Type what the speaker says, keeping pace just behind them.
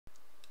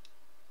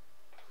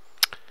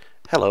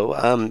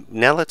Hello.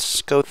 Now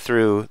let's go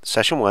through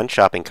session 1,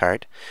 shopping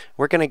cart.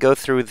 We're going to go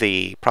through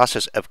the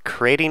process of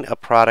creating a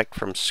product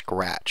from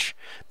scratch.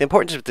 The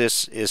importance of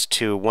this is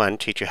to, one,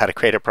 teach you how to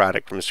create a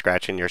product from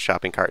scratch in your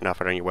shopping cart and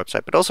offer it on your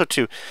website, but also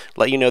to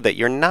let you know that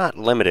you're not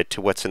limited to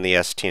what's in the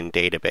STN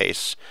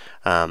database.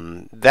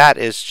 That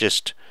is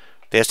just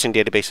The STN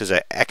database is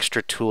an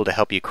extra tool to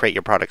help you create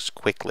your products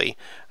quickly,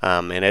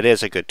 and it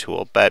is a good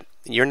tool, but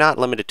you're not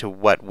limited to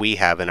what we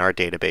have in our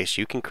database.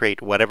 You can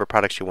create whatever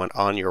products you want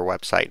on your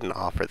website and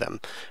offer them,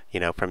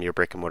 from your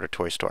brick and mortar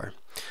toy store.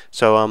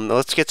 So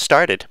let's get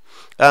started.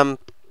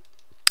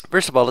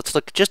 First of all, let's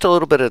look just a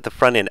little bit at the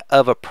front end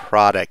of a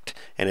product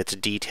and its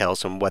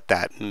details and what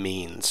that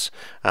means.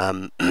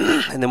 And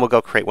then we'll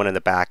go create one in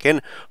the back.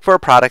 And for a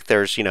product,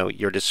 there's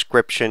your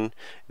description,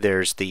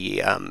 there's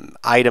the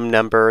item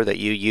number that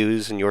you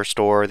use in your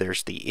store,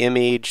 there's the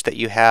image that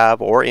you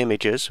have or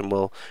images, and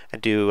we'll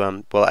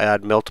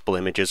add multiple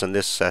images in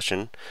this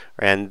session.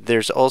 And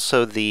there's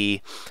also the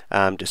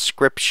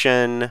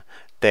description.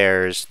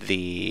 There's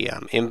the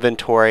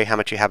inventory, how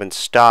much you have in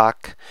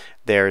stock.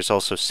 There's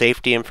also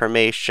safety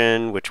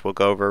information, which we'll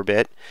go over a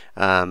bit.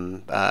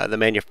 The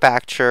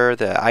manufacturer,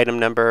 the item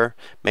number,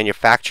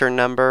 manufacturer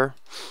number,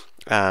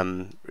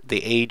 the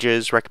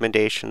ages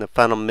recommendation, the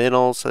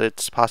fundamentals that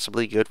it's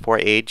possibly good for,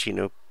 age,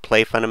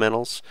 play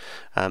fundamentals,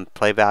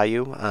 play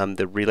value,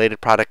 the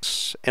related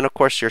products, and of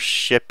course your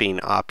shipping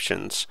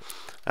options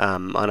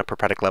on a per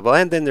product level.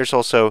 And then there's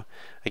also,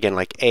 again,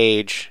 like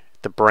age,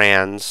 the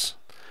brands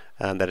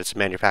that it's a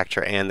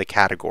manufacturer, and the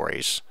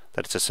categories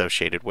that it's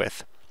associated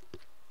with.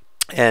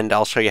 And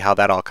I'll show you how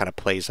that all kind of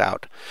plays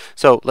out.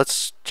 So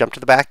let's jump to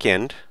the back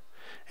end,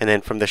 and then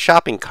from the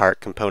shopping cart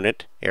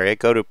component area,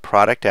 go to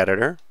Product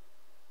Editor.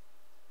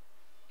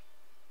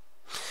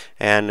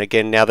 And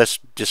again, now this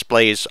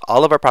displays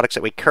all of our products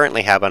that we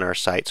currently have on our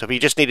site. So if you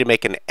just need to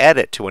make an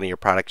edit to one of your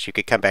products, you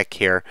could come back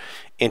here,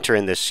 enter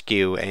in the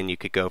SKU, and you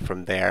could go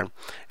from there.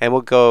 And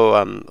we'll go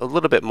a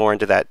little bit more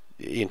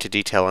into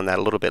detail on that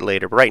a little bit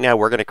later. But right now,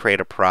 we're going to create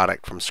a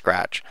product from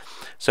scratch.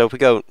 So if we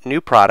go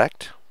New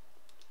Product,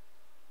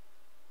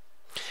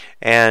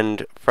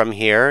 and from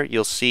here,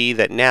 you'll see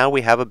that now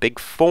we have a big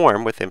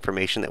form with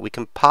information that we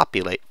can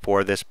populate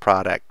for this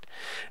product.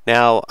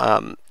 Now,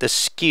 the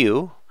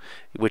SKU,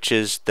 which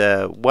is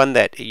the one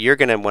that you're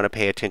going to want to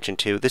pay attention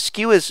to. The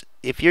SKU is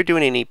if you're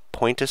doing any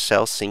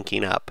point-of-sale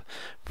syncing up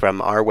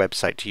from our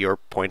website to your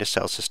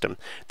point-of-sale system.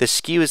 The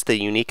SKU is the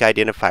unique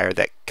identifier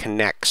that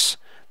connects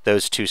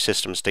those two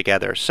systems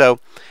together. So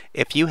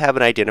if you have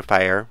an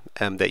identifier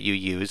that you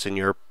use in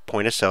your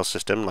point-of-sale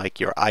system, like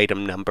your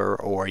item number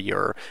or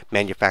your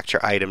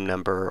manufacturer item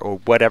number or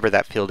whatever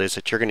that field is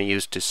that you're going to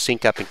use to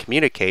sync up and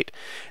communicate,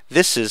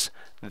 this is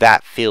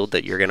that field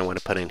that you're going to want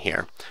to put in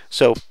here.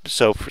 So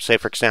say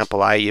for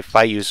example, if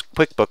I use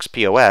QuickBooks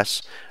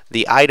POS,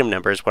 the item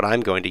number is what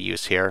I'm going to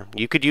use here.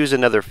 You could use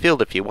another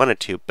field if you wanted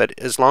to, but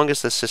as long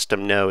as the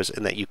system knows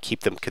and that you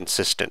keep them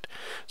consistent.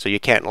 So you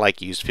can't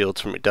use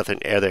fields from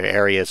different other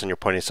areas in your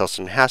point of sale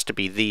system. It has to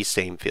be the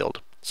same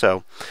field.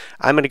 So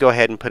I'm going to go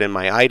ahead and put in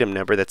my item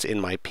number that's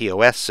in my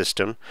POS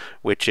system,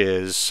 which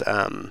is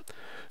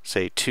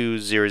say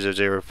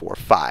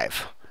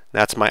 20045.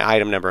 That's my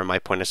item number in my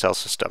point of sale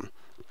system.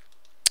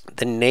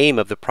 The name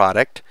of the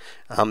product.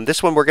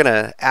 This one we're going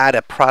to add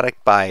a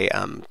product by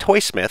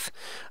Toysmith,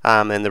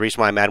 and the reason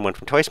why I'm adding one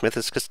from Toysmith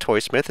is because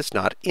Toysmith is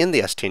not in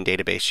the STN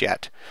database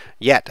yet.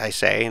 Yet, I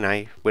say, and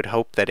I would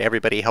hope that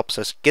everybody helps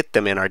us get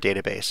them in our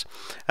database.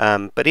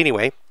 But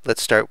anyway,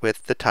 let's start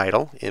with the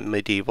title in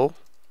Medieval.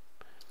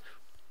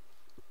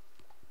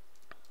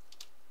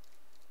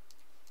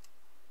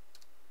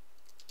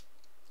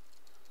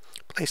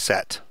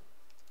 Playset.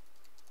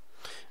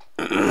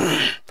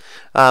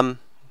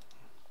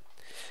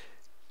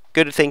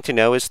 Good thing to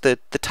know is that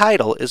the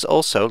title is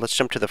also, let's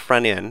jump to the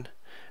front end,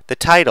 the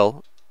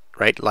title,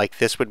 right, like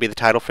this would be the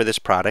title for this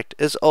product,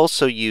 is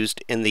also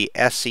used in the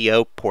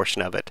SEO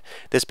portion of it.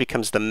 This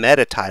becomes the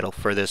meta title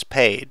for this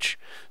page.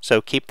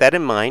 So keep that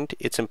in mind.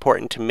 It's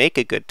important to make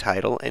a good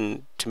title,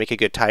 and to make a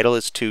good title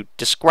is to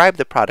describe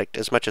the product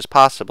as much as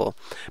possible,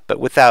 but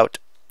without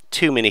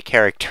too many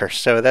characters.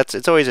 So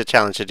it's always a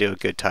challenge to do a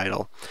good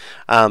title.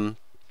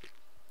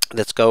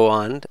 Let's go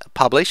on.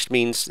 Published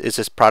means, is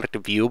this product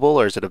viewable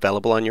or is it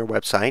available on your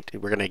website?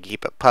 We're going to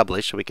keep it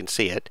published so we can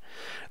see it.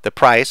 The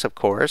price, of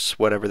course,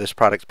 whatever this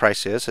product's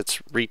price is, it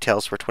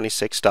retails for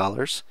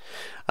 $26.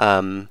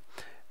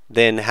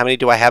 Then how many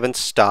do I have in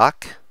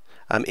stock?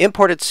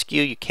 Imported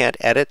SKU you can't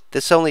edit.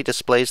 This only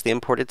displays the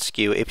imported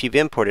SKU if you've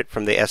imported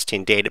from the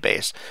STN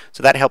database.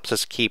 So that helps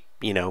us keep,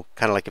 kind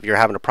of like if you're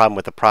having a problem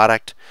with the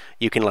product,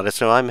 you can let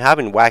us know, I'm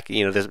having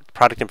the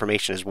product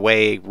information is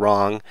way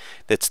wrong.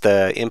 That's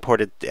the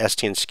imported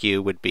STN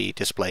SKU would be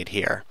displayed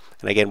here.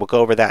 And again, we'll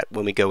go over that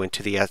when we go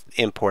into the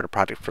import a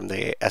product from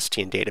the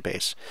STN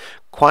database.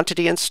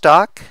 Quantity in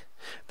stock.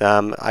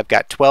 I've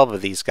got 12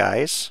 of these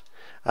guys.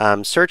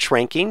 Search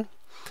ranking.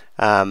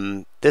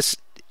 This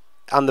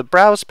on the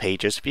browse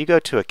pages, if you go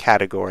to a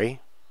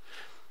category,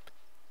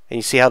 and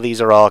you see how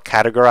these are all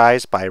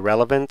categorized by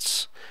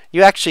relevance,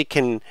 you actually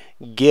can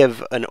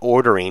give an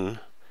ordering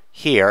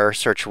here, or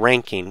search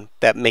ranking,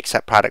 that makes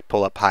that product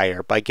pull up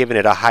higher by giving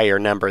it a higher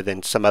number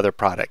than some other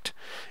product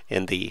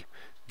in the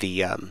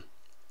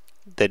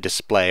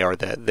display, or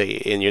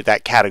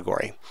that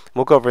category.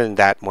 We'll go over in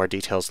that more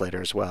details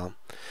later as well.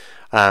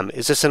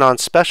 Is this an on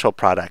special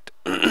product?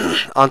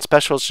 On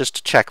special is just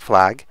a check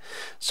flag.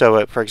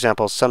 So for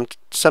example, some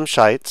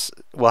sites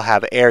will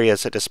have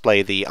areas that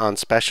display the on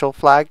special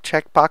flag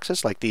check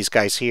boxes, like these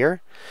guys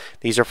here.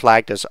 These are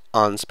flagged as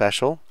on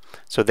special,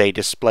 so they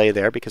display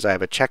there because I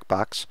have a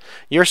checkbox.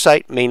 Your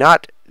site may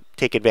not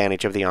take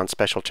advantage of the on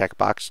special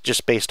checkbox,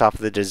 just based off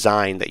of the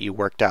design that you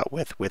worked out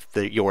with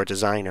your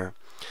designer.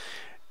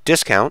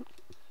 Discount.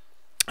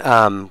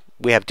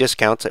 We have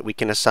discounts that we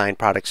can assign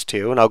products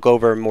to, and I'll go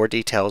over more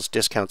details,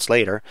 discounts,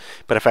 later.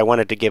 But if I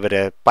wanted to give it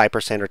a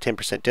 5% or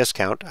 10%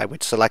 discount, I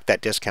would select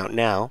that discount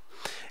now,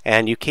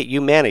 and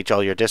you manage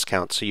all your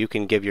discounts, so you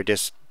can give your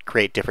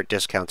create different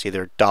discounts,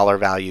 either dollar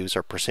values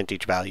or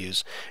percentage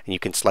values, and you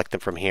can select them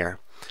from here.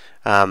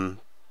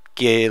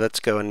 Let's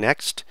go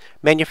next.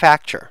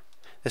 Manufacturer.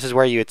 This is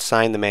where you would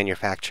assign the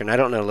manufacturer. And I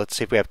don't know, let's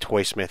see if we have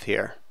Toysmith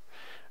here.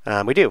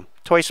 We do,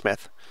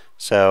 Toysmith.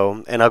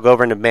 So, and I'll go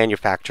over into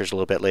manufacturers a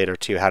little bit later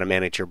too, how to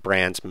manage your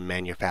brands and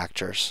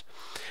manufacturers.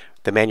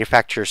 The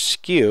manufacturer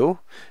SKU,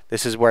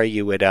 this is where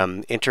you would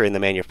enter in the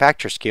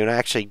manufacturer SKU, and I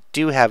actually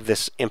do have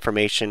this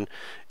information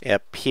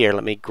up here.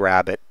 Let me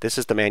grab it. This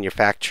is the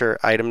manufacturer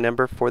item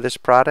number for this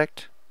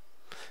product.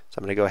 So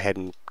I'm going to go ahead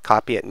and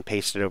copy it and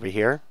paste it over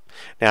here.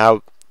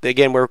 Now,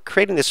 again, we're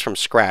creating this from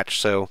scratch,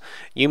 so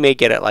you may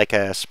get it like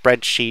a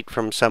spreadsheet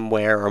from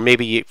somewhere, or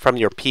maybe from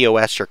your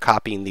POS you're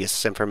copying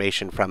this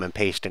information from and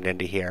pasting it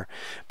into here.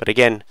 But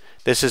again,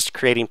 this is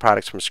creating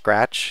products from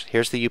scratch.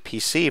 Here's the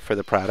UPC for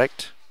the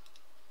product.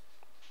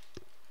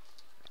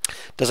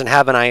 Doesn't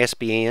have an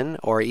ISBN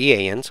or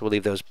EAN, so we'll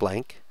leave those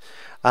blank.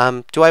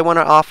 Do I want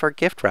to offer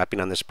gift wrapping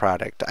on this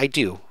product? I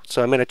do.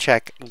 So I'm going to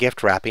check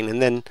gift wrapping,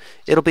 and then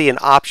it'll be an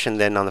option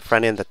then on the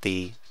front end that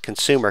the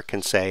consumer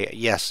can say,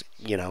 yes,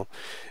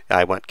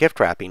 I want gift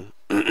wrapping.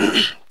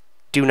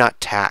 Do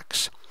not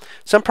tax.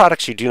 Some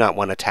products you do not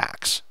want to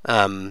tax,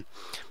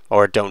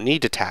 or don't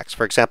need to tax.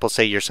 For example,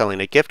 say you're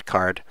selling a gift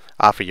card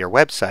off of your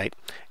website,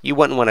 you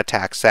wouldn't want to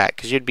tax that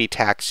because you'd be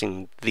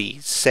taxing the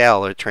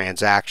sale or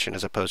transaction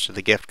as opposed to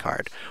the gift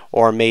card.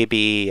 Or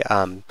maybe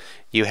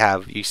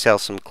you sell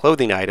some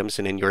clothing items,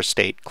 and in your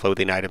state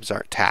clothing items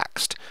aren't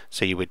taxed,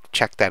 so you would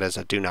check that as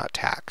a do not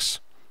tax.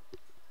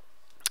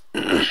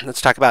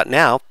 Let's talk about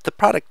now the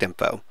product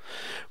info.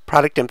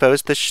 Product info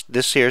is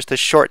this here's the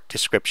short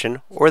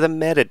description or the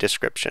meta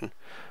description.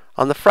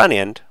 On the front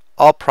end,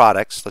 all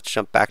products, let's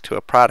jump back to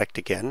a product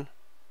again.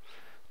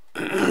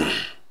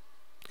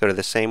 Go to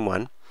the same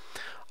one.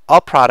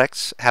 All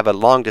products have a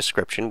long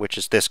description, which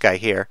is this guy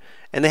here,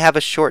 and they have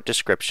a short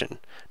description.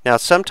 Now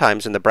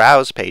sometimes in the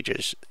browse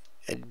pages,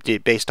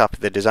 based off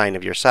of the design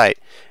of your site,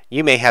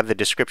 you may have the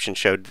description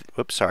showed,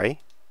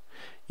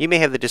 you may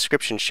have the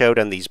description showed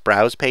on these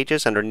browse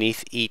pages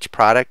underneath each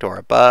product or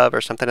above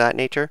or something of that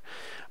nature.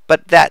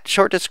 But that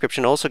short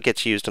description also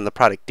gets used on the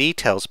product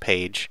details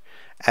page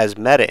as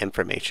meta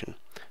information.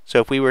 So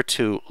if we were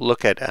to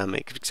look at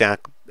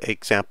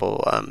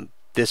example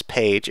this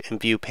page and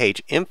view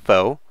page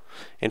info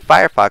in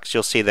Firefox,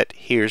 you'll see that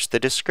here's the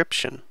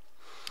description.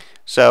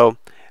 So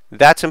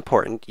that's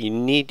important.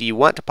 You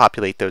want to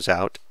populate those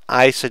out.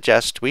 We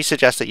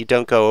suggest that you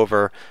don't go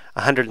over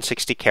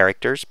 160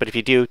 characters, but if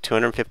you do,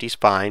 250 is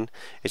fine.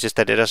 It's just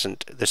that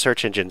the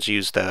search engines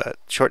use the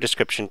short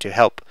description to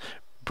help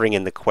bring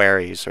in the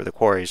queries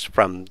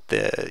from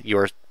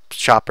your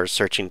shoppers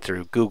searching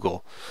through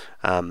Google.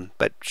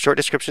 But short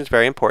description is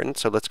very important,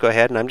 so let's go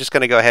ahead, and I'm just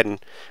going to go ahead and,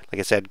 like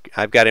I said,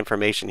 I've got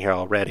information here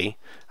already.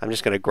 I'm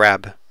just going to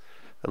grab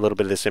a little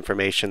bit of this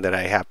information that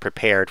I have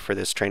prepared for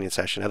this training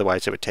session,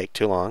 otherwise it would take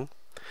too long.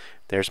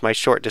 There's my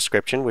short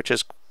description, which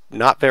is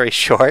not very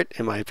short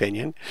in my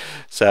opinion,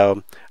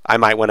 so I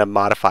might want to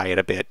modify it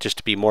a bit just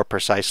to be more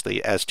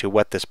precisely as to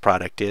what this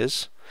product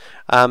is.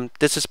 Does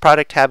this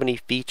product have any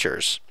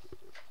features?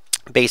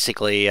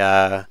 Basically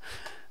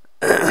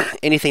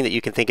anything that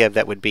you can think of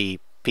that would be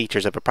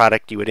features of a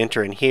product you would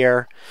enter in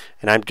here,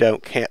 and I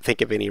can't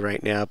think of any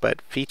right now,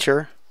 but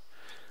feature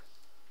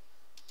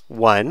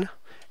 1,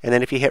 and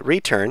then if you hit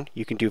return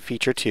you can do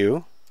feature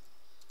 2.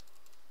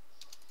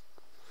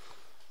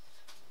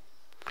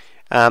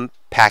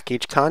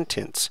 Package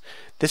contents.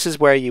 This is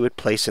where you would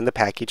place in the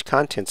package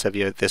contents of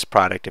this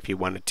product if you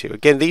wanted to.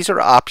 Again, these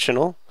are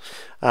optional,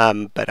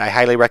 but I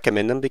highly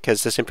recommend them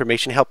because this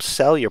information helps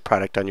sell your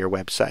product on your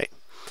website.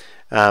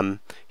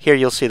 Here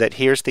you'll see that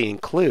here's the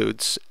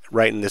includes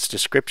right in this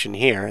description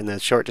here, in the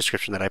short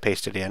description that I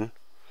pasted in.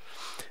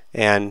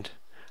 And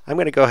I'm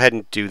going to go ahead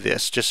and do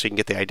this just so you can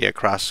get the idea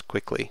across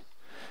quickly.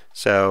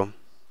 So,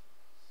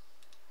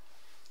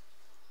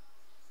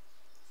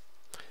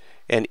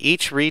 and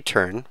each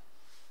return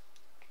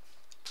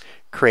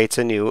creates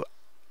a new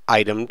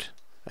item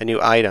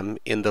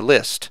in the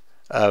list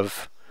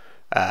of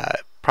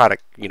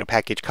product,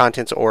 package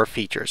contents or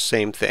features.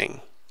 Same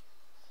thing.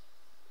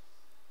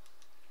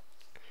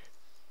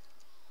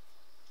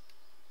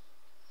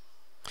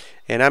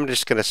 And I'm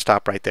just going to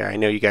stop right there. I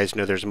know you guys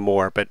know there's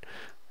more, but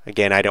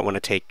again, I don't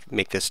want to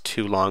make this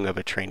too long of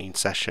a training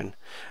session.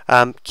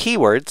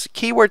 Keywords.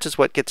 Keywords is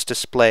what gets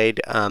displayed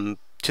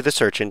to the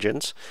search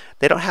engines.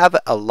 They don't have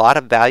a lot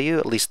of value,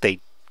 at least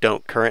they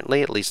don't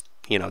currently, at least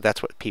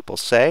that's what people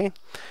say.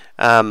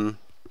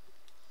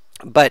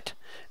 But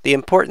the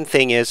important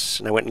thing is,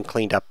 and I went and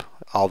cleaned up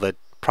all the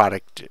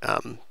product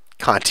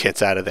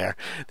contents out of there.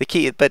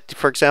 But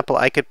for example,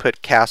 I could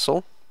put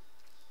castle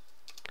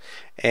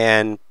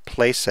and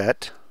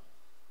playset.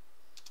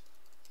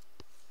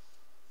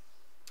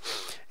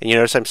 And you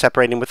notice I'm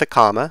separating with a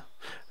comma.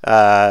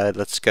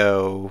 Let's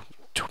go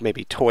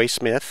maybe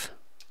Toysmith.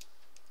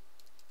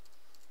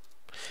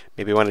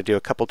 Maybe I want to do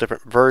a couple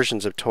different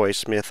versions of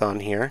Toysmith on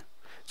here.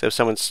 So if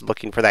someone's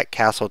looking for that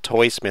Castle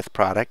Toysmith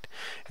product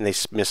and they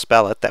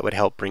misspell it, that would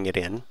help bring it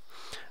in.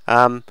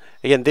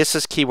 Again, this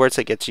is keywords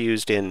that gets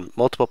used in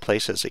multiple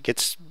places. It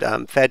gets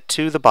fed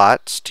to the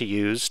bots to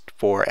use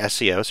for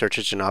SEO, search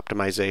engine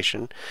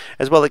optimization,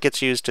 as well it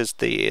gets used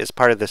as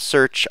part of the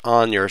search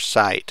on your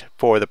site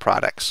for the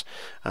products.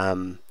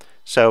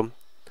 So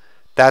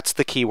that's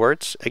the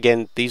keywords.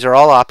 Again, these are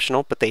all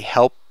optional, but they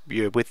help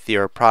you with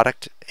your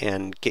product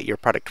and get your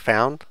product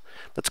found.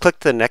 Let's click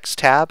the next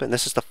tab, and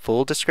this is the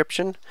full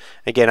description.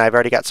 Again, I've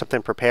already got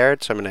something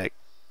prepared, so I'm going to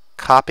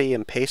copy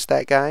and paste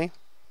that guy.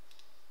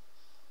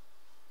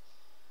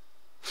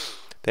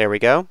 There we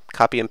go.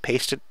 Copy and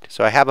paste it.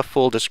 So I have a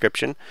full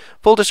description.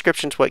 Full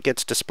description is what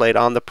gets displayed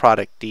on the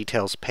product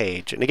details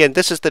page. And again,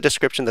 this is the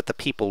description that the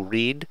people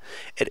read.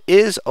 It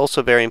is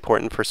also very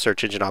important for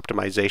search engine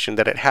optimization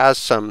that it has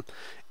some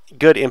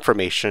good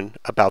information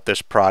about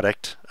this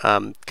product,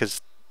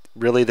 because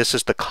really this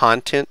is the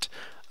content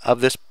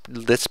of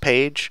this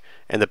page,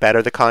 and the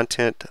better the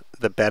content,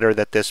 the better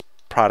that this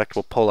product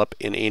will pull up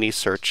in any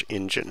search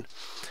engine.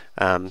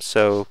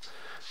 So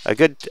a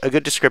good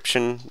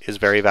description is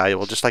very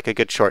valuable, just like a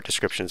good short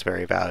description is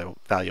very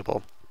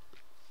valuable.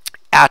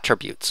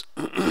 Attributes.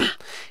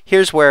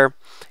 Here's where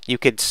you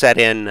could set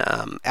in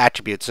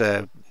attributes.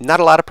 Not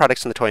a lot of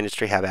products in the toy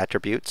industry have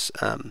attributes.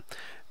 A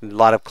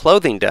lot of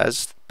clothing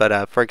does,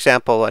 but for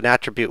example, an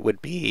attribute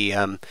would be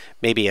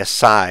maybe a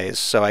size.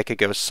 So I could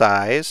go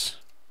size,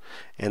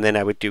 and then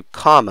I would do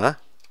comma,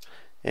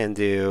 and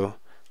do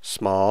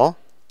small,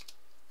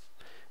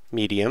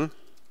 medium,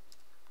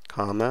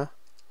 comma,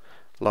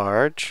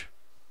 large.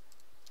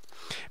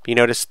 But you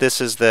notice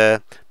this is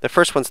the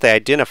first one's the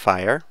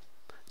identifier.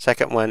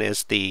 Second one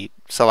is the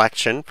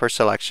selection, for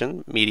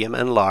selection, medium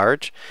and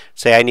large.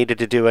 Say I needed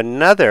to do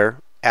another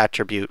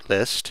attribute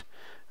list,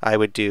 I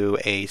would do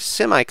a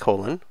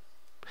semicolon, and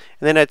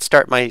then I'd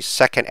start my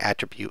second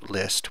attribute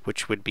list,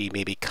 which would be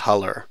maybe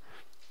color.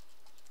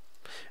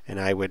 And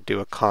I would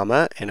do a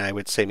comma, and I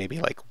would say maybe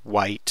like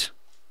white,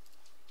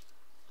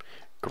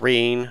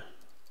 green,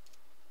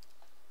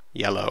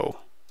 yellow,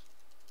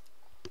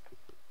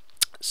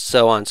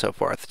 so on and so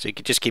forth. So you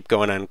could just keep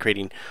going on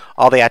creating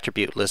all the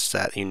attribute lists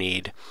that you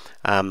need.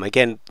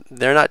 Again,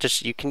 they're not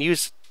just, you can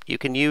use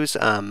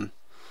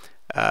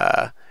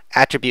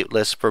attribute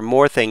lists for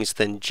more things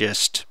than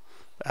just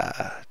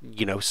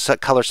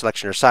color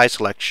selection or size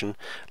selection.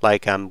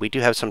 Like we do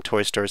have some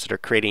toy stores that are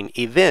creating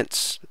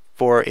events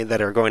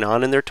that are going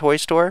on in their toy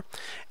store,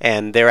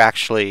 and they're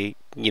actually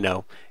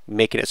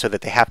making it so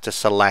that they have to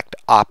select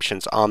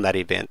options on that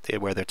event,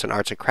 whether it's an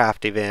arts and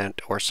craft event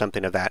or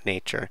something of that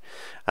nature.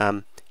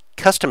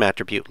 Custom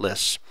attribute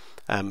lists.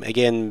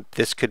 Again,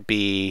 this could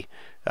be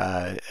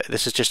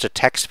this is just a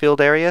text field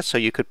area, so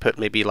you could put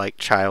maybe like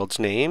child's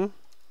name.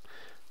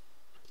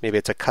 Maybe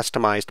it's a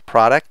customized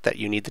product that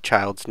you need the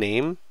child's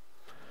name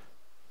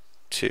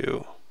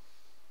to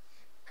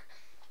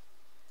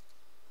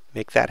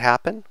make that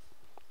happen.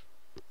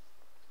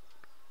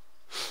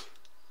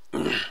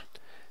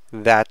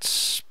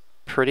 That's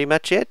pretty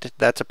much it.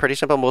 That's a pretty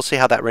simple, and we'll see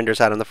how that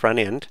renders out on the front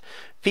end.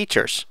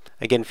 Features.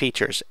 Again,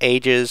 features,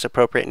 ages,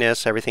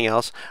 appropriateness, everything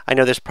else. I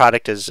know this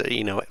product is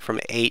from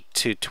 8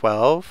 to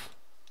 12.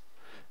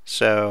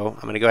 So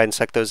I'm going to go ahead and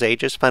select those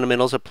ages.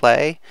 Fundamentals of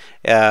play,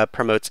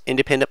 promotes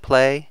independent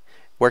play,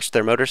 works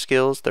their motor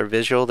skills, their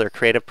visual, their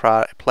creative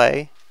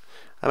play.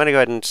 I'm going to go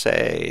ahead and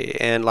say,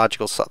 and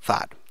logical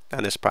thought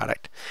on this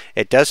product.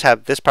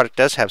 This product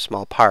does have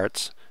small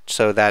parts,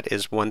 so that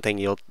is one thing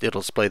it'll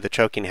display the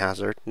choking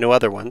hazard. No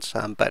other ones,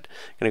 but I'm going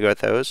to go with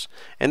those.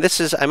 And this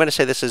is, I'm going to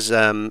say this is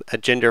a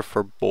gender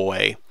for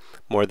boy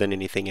more than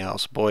anything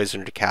else. Boys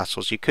under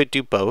castles. You could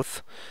do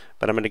both,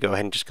 but I'm going to go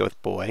ahead and just go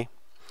with boy.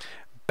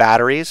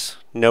 Batteries,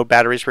 no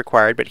batteries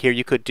required, but here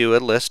you could do a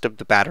list of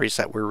the batteries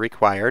that were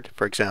required.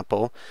 For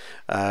example,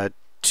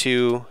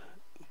 2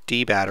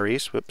 D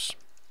batteries. Whoops.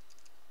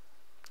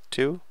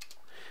 2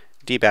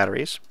 D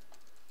batteries.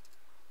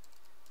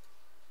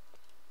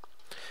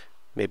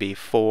 Maybe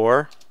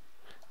 4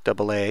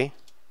 AA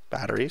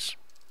batteries.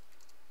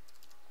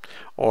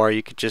 Or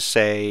you could just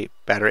say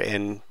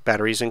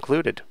batteries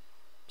included.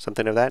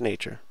 Something of that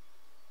nature.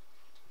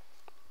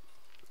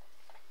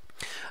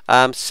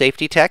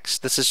 Safety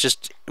text. This is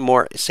just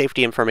more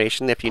safety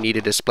information if you need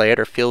to display it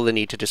or feel the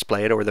need to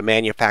display it, or the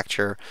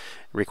manufacturer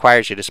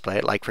requires you to display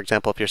it. Like, for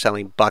example, if you're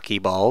selling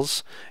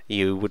buckyballs,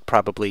 you would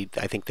probably,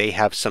 I think they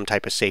have some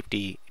type of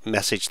safety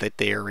message that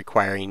they are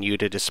requiring you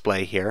to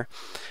display here.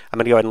 I'm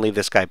going to go ahead and leave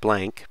this guy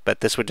blank, but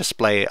this would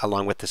display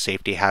along with the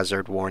safety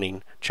hazard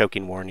warning,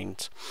 choking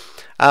warnings.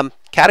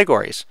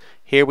 Categories.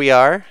 Here we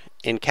are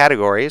in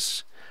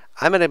categories.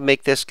 I'm going to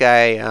make this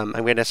guy, I'm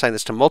going to assign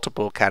this to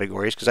multiple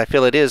categories because I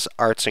feel it is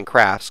arts and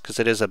crafts, because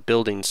it is a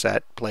building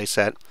set, play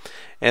set.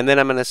 And then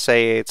I'm going to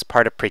say it's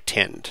part of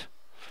pretend.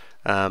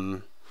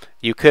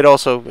 You could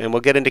also, and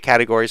we'll get into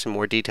categories in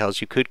more details,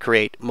 you could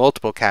create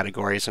multiple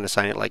categories and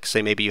assign it, like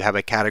say maybe you have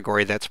a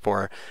category that's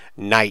for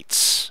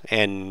knights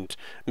and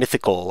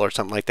mythical or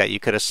something like that. You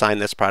could assign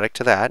this product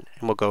to that,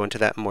 and we'll go into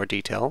that in more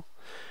detail.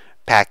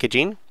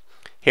 Packaging.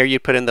 Here you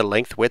put in the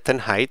length, width,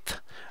 and height.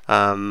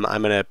 I'm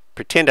going to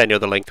pretend I know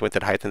the length, width,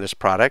 and height in this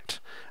product.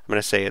 I'm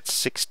going to say it's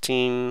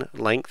 16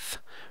 length,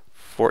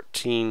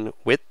 14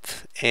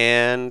 width,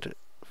 and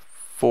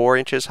 4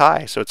 inches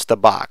high. So it's the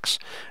box.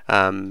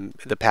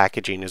 The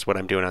packaging is what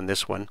I'm doing on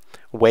this one.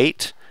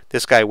 Weight.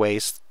 This guy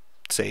weighs,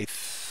 say,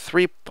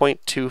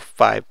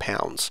 3.25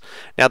 pounds.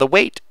 Now the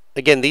weight,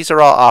 again, these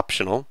are all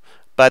optional,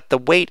 but the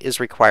weight is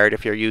required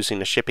if you're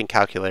using a shipping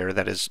calculator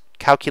that is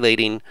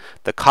calculating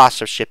the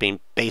cost of shipping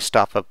based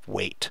off of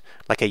weight,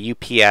 like a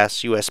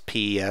UPS,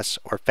 USPS,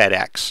 or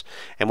FedEx.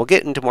 And we'll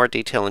get into more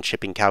detail in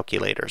shipping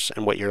calculators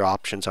and what your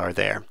options are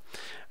there.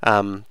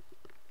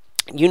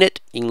 Unit,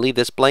 you can leave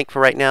this blank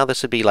for right now.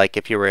 This would be like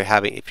if you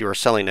were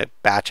selling a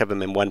batch of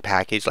them in one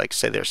package, like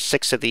say there's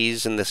 6 of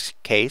these in this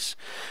case.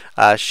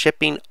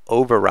 Shipping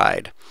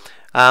override.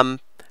 I'm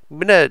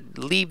going to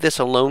leave this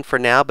alone for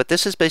now, but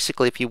this is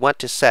basically if you want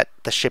to set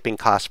the shipping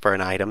cost for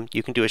an item,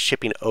 you can do a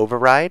shipping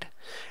override,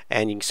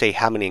 and you can say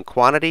how many in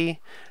quantity,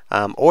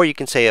 or you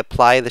can say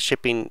apply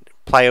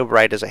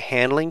override as a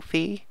handling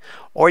fee,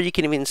 or you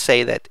can even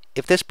say that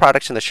if this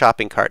product's in the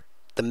shopping cart,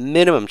 the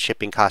minimum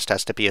shipping cost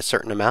has to be a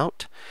certain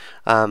amount.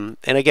 And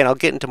again, I'll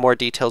get into more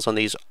details on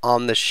these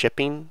on the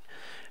shipping.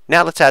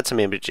 Now let's add some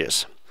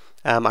images.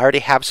 I already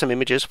have some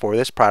images for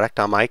this product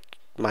on my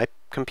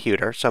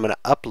computer, so I'm going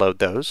to upload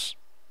those.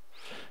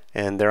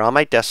 And they're on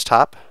my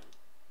desktop.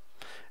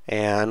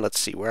 And let's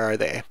see, where are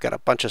they? I've got a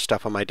bunch of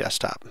stuff on my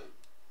desktop.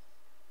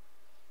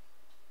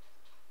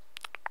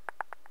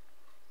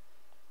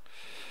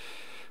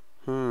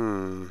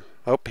 Oh,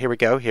 here we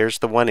go. Here's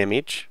the one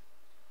image.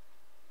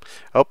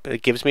 Oh,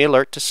 it gives me an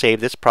alert to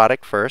save this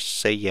product first.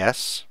 Say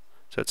yes.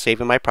 So it's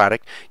saving my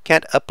product.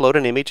 Can't upload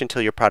an image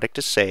until your product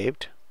is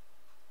saved.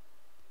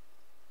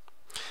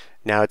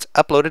 Now it's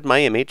uploaded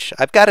my image.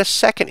 I've got a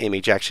second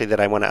image actually that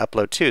I want to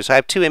upload too. So I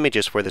have 2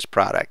 images for this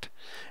product.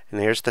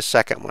 And here's the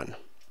second one.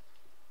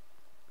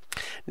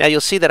 Now you'll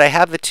see that I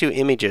have the 2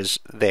 images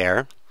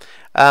there.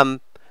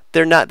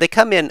 They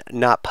come in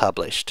not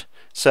published.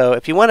 So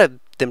if you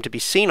want them to be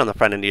seen on the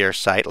front end of your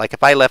site, like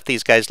if I left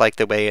these guys like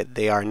the way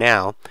they are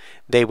now,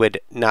 they would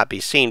not be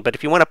seen. But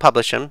if you want to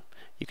publish them,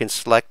 you can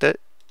select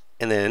it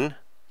and then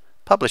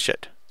publish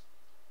it.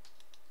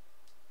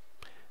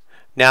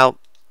 Now,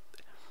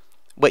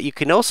 what you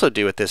can also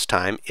do at this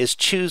time is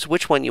choose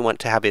which one you want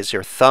to have as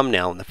your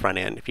thumbnail on the front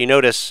end. If you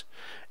notice,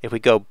 if we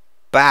go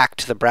back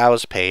to the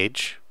browse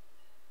page,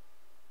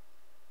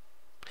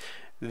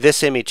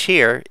 this image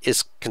here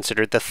is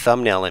considered the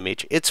thumbnail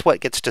image. It's what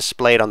gets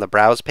displayed on the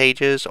browse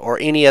pages or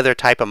any other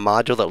type of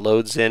module that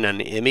loads in an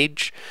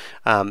image.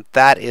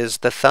 That is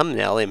the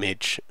thumbnail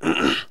image,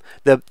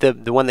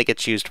 the one that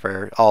gets used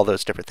for all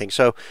those different things.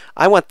 So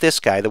I want this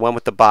guy, the one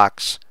with the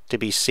box, to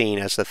be seen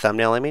as the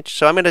thumbnail image.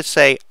 So I'm going to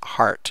say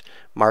heart,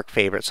 mark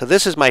favorite. So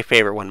this is my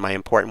favorite one, my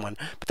important one.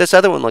 But this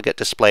other one will get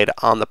displayed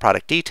on the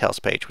product details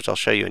page, which I'll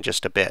show you in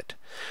just a bit.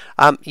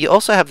 You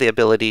also have the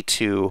ability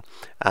to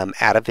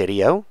add a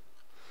video.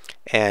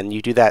 And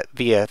you do that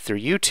through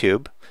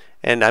YouTube.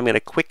 And I'm going to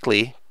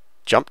quickly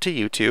jump to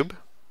YouTube.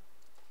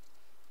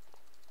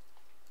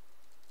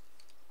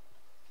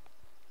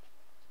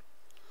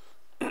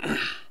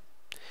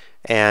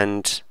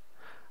 And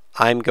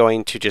I'm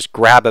going to just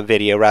grab a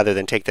video rather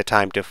than take the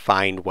time to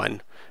find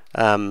one.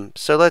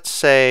 So let's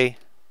say,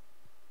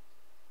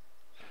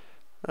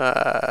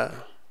 let's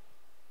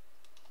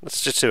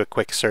just do a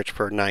quick search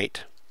for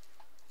knight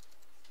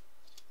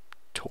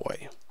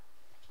toy.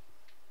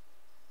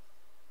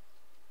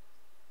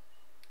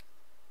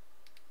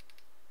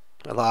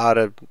 A lot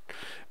of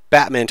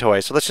Batman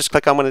toys. So let's just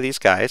click on one of these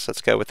guys.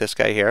 Let's go with this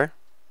guy here.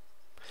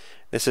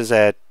 This is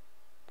a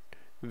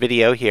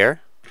video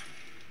here.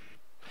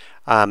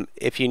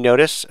 If you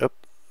notice, we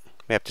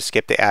have to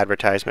skip the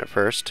advertisement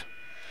first.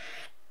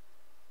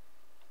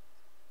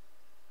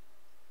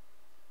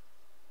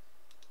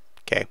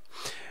 Okay.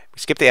 We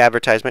skip the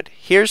advertisement.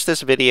 Here's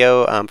this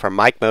video from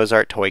Mike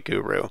Mozart, Toy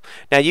Guru.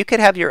 Now you could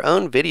have your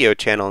own video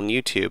channel on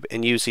YouTube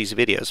and use these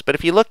videos, but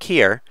if you look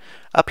here,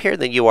 up here in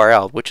the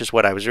URL, which is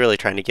what I was really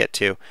trying to get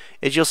to,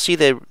 is you'll see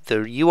the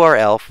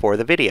URL for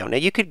the video. Now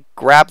you could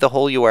grab the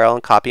whole URL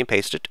and copy and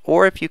paste it,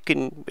 or if you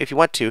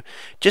want to,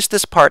 just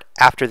this part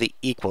after the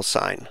equal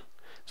sign.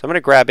 So I'm going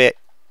to grab it,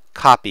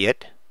 copy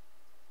it,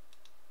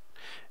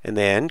 and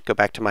then go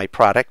back to my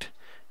product.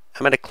 I'm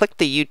going to click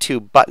the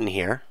YouTube button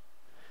here,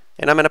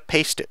 and I'm going to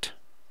paste it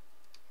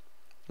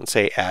and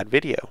say add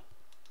video.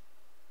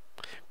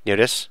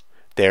 Notice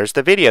there's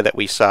the video that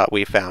we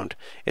found.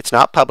 It's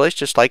not published,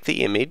 just like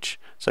the image,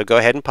 so go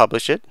ahead and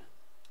publish it.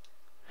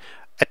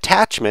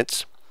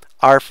 Attachments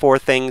are for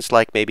things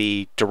like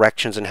maybe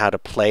directions on how to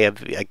play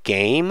a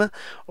game,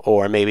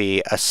 or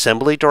maybe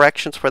assembly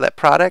directions for that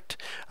product.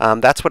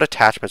 That's what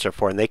attachments are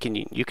for,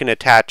 and you can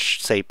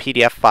attach, say,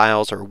 PDF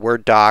files or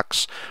Word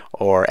docs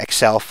or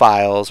Excel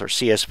files or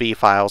CSV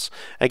files.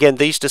 Again,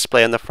 these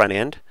display on the front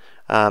end.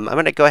 I'm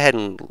going to go ahead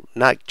and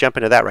not jump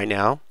into that right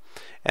now,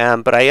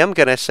 but I am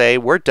going to say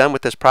we're done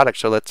with this product,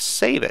 so let's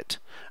save it.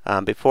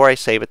 Before I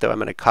save it, though, I'm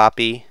going to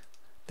copy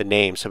the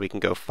name so we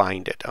can go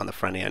find it on the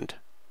front end.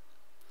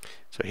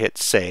 So hit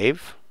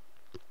save.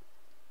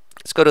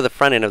 Let's go to the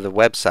front end of the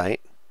website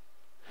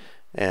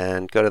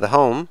and go to the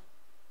home.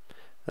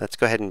 Let's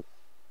go ahead and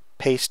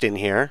paste in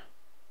here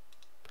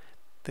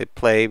the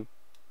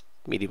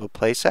medieval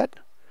playset,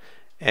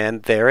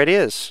 and there it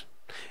is.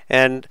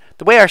 And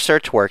the way our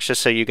search works,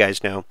 just so you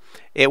guys know,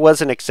 it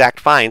was an exact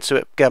find, so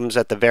it comes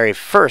at the very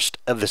first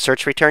of the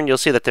search return. You'll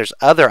see that there's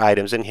other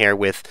items in here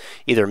with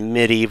either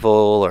medieval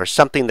or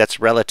something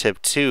that's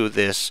relative to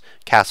this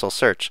castle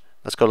search.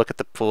 Let's go look at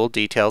the full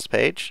details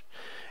page,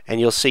 and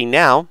you'll see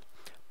now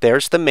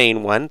there's the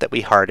main one that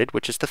we hearted,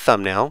 which is the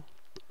thumbnail.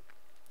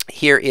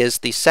 Here is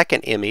the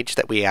second image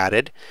that we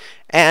added,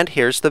 and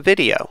here's the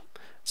video.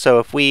 So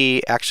if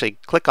we actually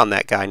click on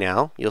that guy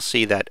now, you'll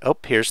see that, oh,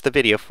 here's the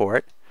video for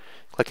it.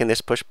 Clicking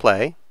this, push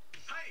play,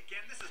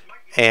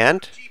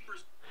 and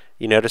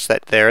you notice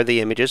that there are the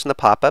images in the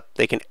pop-up.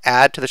 They can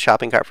add to the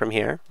shopping cart from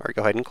here, or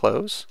go ahead and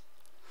close.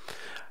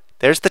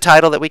 There's the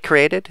title that we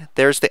created.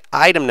 There's the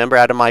item number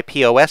out of my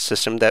POS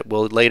system that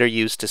we'll later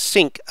use to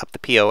sync up the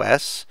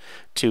POS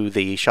to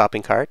the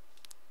shopping cart.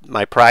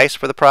 My price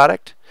for the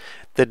product.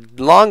 The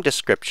long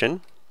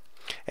description.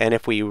 And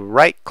if we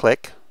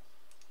right-click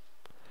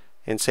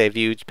and say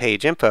View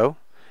Page Info,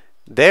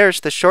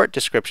 there's the short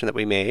description that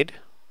we made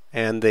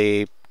and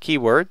the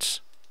keywords.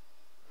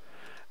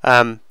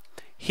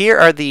 Here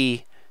are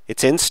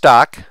it's in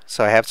stock,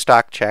 so I have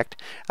stock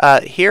checked.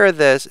 Here's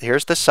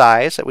the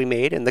size that we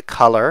made and the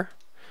color,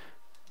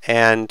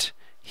 and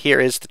here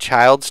is the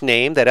child's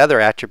name, that other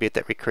attribute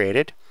that we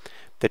created,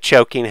 the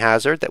choking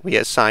hazard that we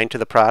assigned to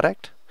the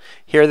product.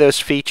 Here are those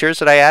features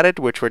that I added,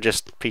 which were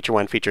just feature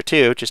 1, feature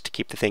 2, just to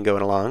keep the thing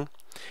going along.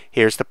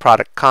 Here's the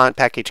product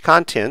package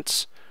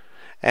contents,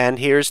 and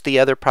here's the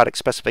other product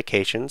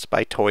specifications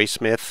by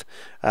Toysmith,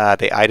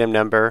 the item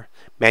number,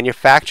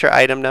 manufacturer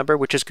item number,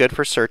 which is good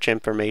for search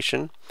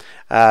information,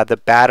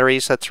 the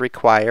batteries that's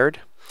required,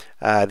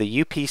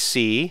 the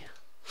UPC,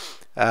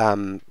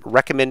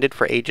 recommended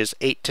for ages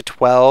 8 to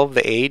 12,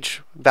 the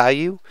age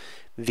value,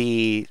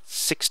 the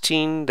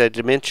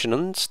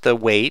dimensions, the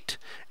weight,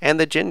 and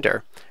the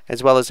gender.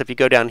 As well as if you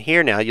go down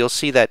here now, you'll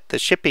see that the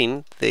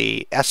shipping,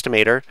 the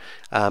estimator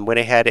went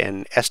ahead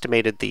and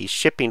estimated the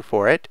shipping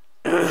for it.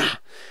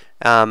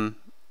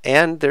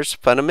 And there's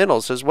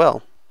fundamentals as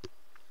well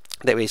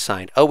that we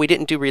assigned. Oh, we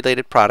didn't do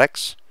related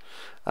products.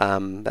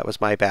 That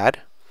was my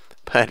bad,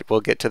 but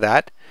we'll get to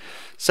that.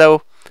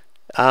 So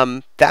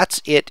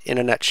that's it in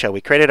a nutshell.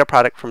 We created a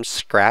product from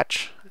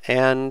scratch,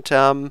 and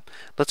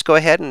let's go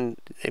ahead and,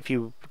 if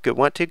you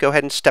want to, go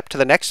ahead and step to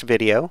the next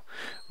video,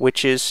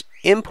 which is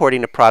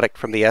importing a product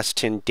from the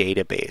S10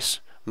 database.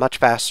 Much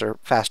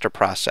faster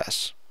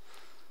process.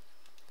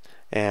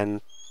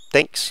 And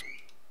thanks.